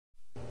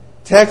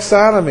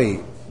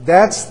Taxonomy,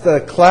 that's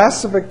the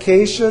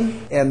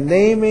classification and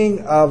naming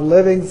of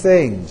living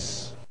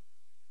things.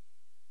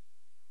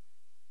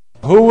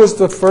 Who was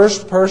the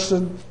first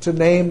person to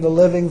name the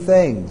living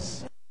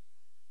things?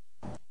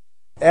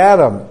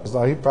 Adam.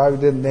 Now, he probably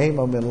didn't name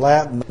them in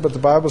Latin, but the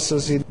Bible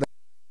says he.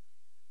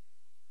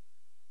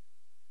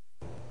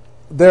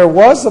 There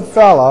was a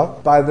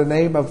fella by the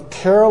name of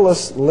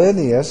Carolus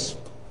Linnaeus.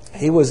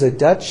 He was a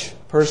Dutch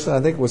person, I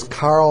think it was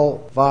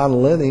Carl von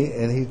Linné,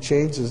 and he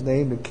changed his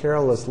name to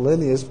Carolus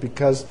Linnaeus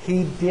because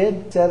he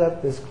did set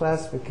up this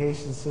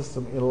classification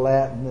system in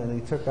Latin, and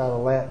he took out a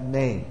Latin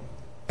name.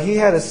 He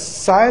had a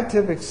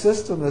scientific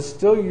system that's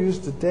still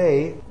used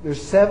today.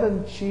 There's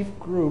 7 chief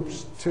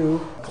groups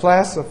to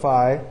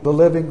classify the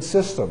living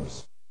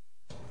systems.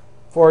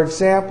 For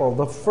example,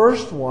 the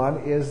first one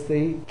is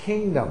the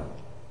kingdom.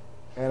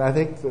 And I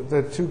think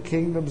the 2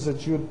 kingdoms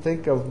that you would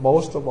think of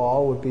most of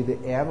all would be the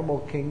animal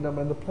kingdom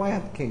and the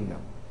plant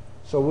kingdom.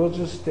 So we'll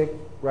just stick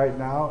right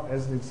now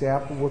as an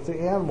example with the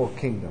animal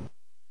kingdom.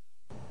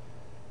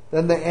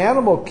 Then the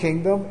animal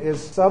kingdom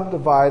is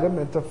subdivide them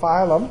into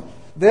phylum.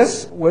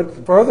 This would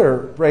further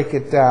break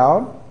it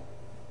down,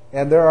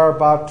 and there are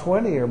about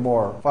 20 or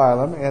more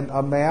phylum, and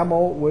a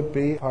mammal would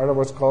be part of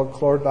what's called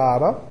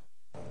Chordata.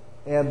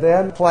 And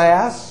then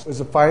class is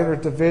a finer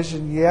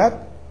division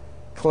yet.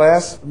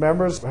 Class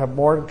members have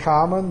more in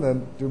common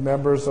than do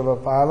members of a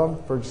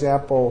phylum. For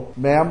example,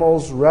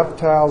 mammals,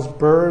 reptiles,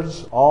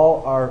 birds,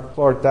 all are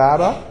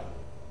Chordata.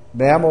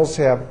 Mammals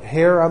have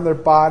hair on their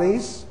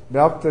bodies,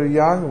 milk their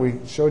young. We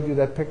showed you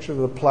that picture of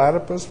the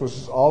platypus, which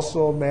is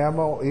also a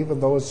mammal,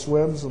 even though it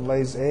swims and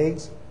lays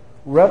eggs.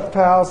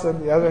 Reptiles, on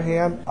the other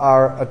hand,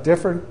 are a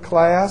different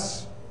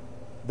class.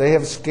 They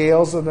have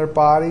scales on their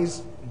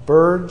bodies.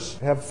 Birds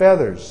have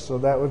feathers, so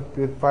that would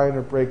be a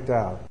finer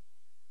breakdown.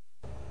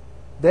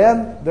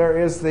 Then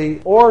there is the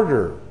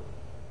order.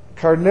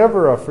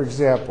 Carnivora, for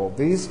example,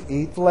 these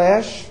eat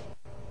flesh,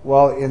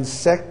 while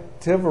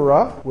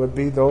insectivora would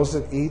be those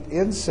that eat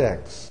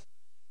insects.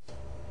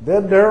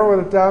 Then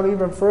narrowing it down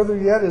even further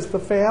yet is the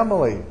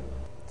family.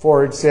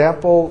 For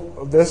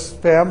example, this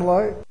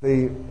family,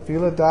 the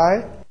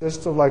Felidae,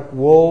 consist of like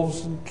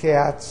wolves and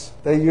cats.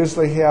 They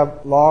usually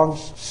have long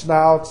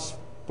snouts,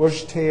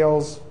 bush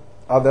tails.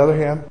 On the other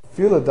hand,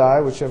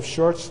 Felidae, which have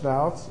short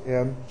snouts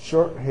and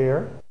short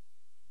hair.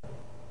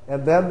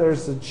 And then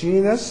there's the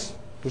genus,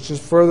 which is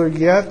further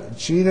yet.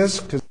 Genus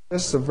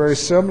consists of very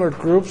similar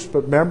groups,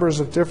 but members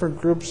of different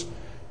groups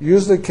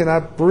usually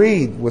cannot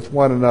breed with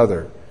one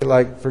another.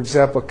 Like, for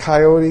example,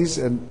 coyotes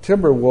and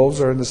timber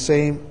wolves are in the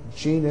same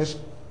genus,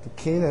 the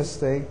canis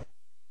thing.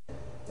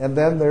 And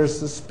then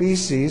there's the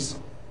species,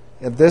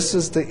 and this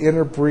is the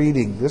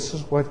interbreeding. This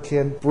is what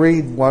can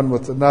breed one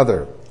with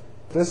another.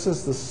 This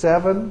is the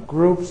 7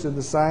 groups in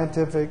the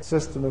scientific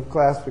system of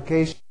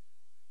classification.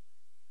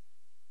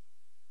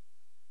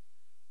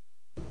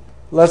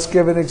 Let's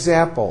give an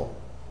example.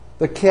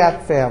 The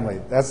cat family,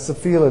 that's the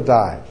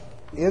Felidae.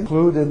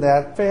 Include in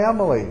that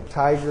family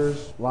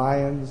tigers,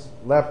 lions,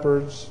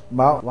 leopards,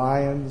 mountain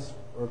lions,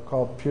 or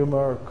called puma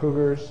or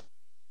cougars.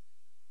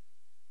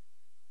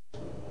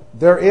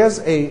 There is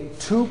a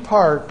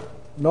 2-part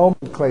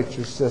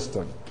nomenclature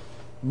system.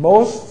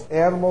 Most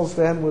animals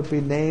then would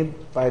be named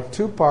by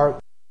 2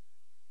 parts: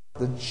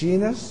 the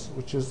genus,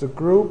 which is the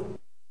group,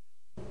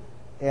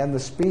 and the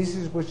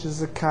species, which is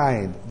the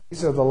kind.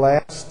 These are the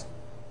last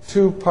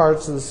 2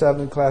 parts of the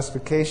 7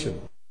 classification.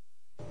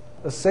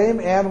 The same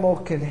animal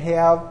can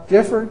have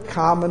different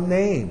common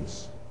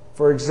names.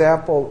 For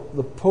example,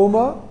 the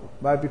puma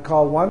might be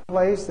called one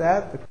place,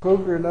 the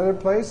cougar another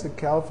place. In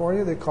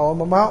California, they call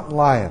them a mountain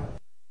lion.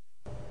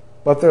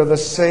 But they're the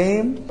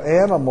same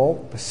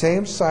animal, the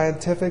same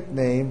scientific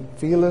name,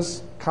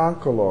 Felis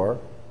concolor,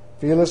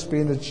 Felis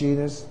being the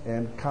genus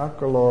and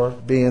concolor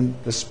being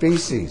the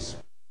species.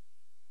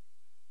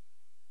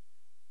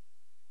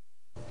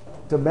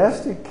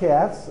 Domestic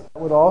cats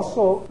would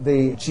also,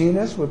 the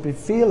genus would be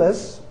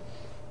Felis,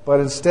 but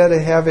instead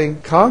of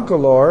having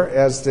concolor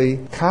as the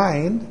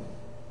kind,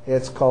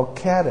 it's called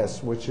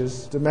catus, which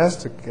is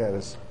domestic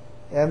catus.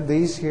 And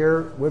these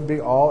here would be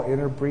all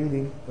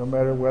interbreeding, no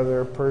matter whether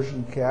a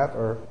Persian cat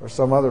or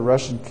some other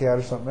Russian cat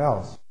or something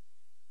else.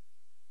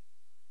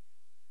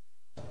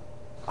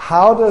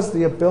 How does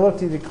the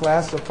ability to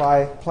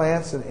classify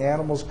plants and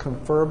animals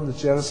confirm the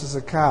Genesis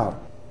account?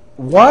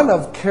 One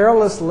of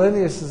Carolus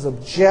Linnaeus'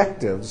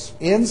 objectives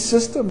in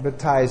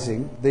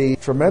systematizing the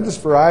tremendous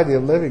variety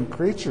of living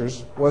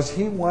creatures was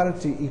he wanted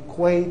to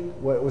equate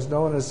what was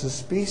known as the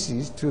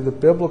species to the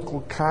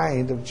biblical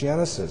kind of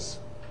Genesis.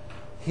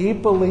 He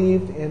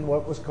believed in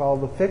what was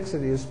called the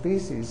fixity of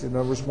species. In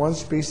other words, one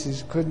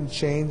species couldn't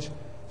change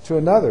to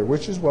another,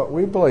 which is what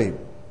we believe.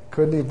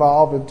 Couldn't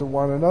evolve into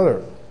one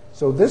another.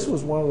 So this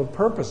was one of the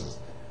purposes.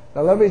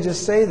 Now let me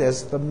just say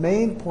this. The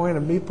main point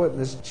of me putting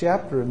this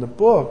chapter in the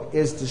book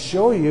is to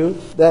show you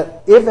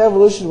that if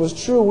evolution was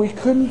true, we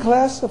couldn't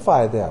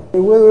classify them.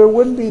 There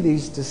wouldn't be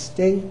these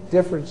distinct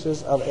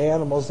differences of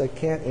animals that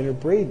can't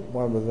interbreed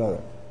one with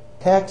another.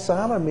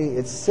 Taxonomy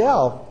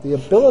itself, the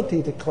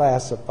ability to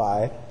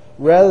classify,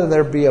 rather than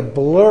there be a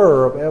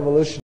blur of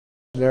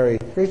evolutionary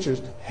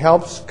creatures,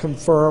 helps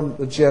confirm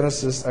the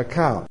Genesis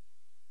account.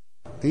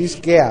 These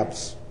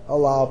gaps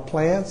allow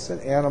plants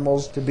and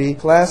animals to be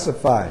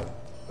classified.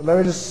 Let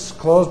me just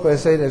close by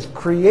saying this.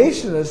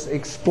 Creationists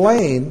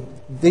explain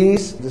the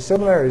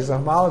similarities of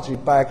homology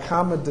by a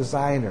common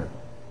designer.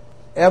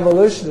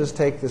 Evolutionists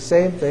take the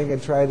same thing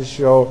and try to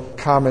show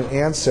common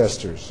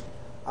ancestors.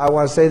 I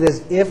want to say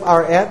this. If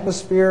our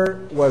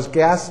atmosphere was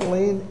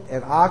gasoline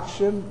and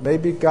oxygen,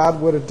 maybe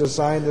God would have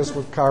designed this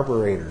with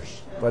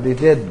carburetors, but he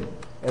didn't.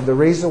 And the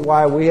reason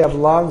why we have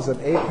lungs and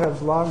apes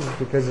have lungs is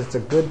because it's a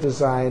good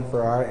design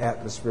for our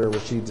atmosphere,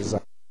 which he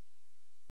designed.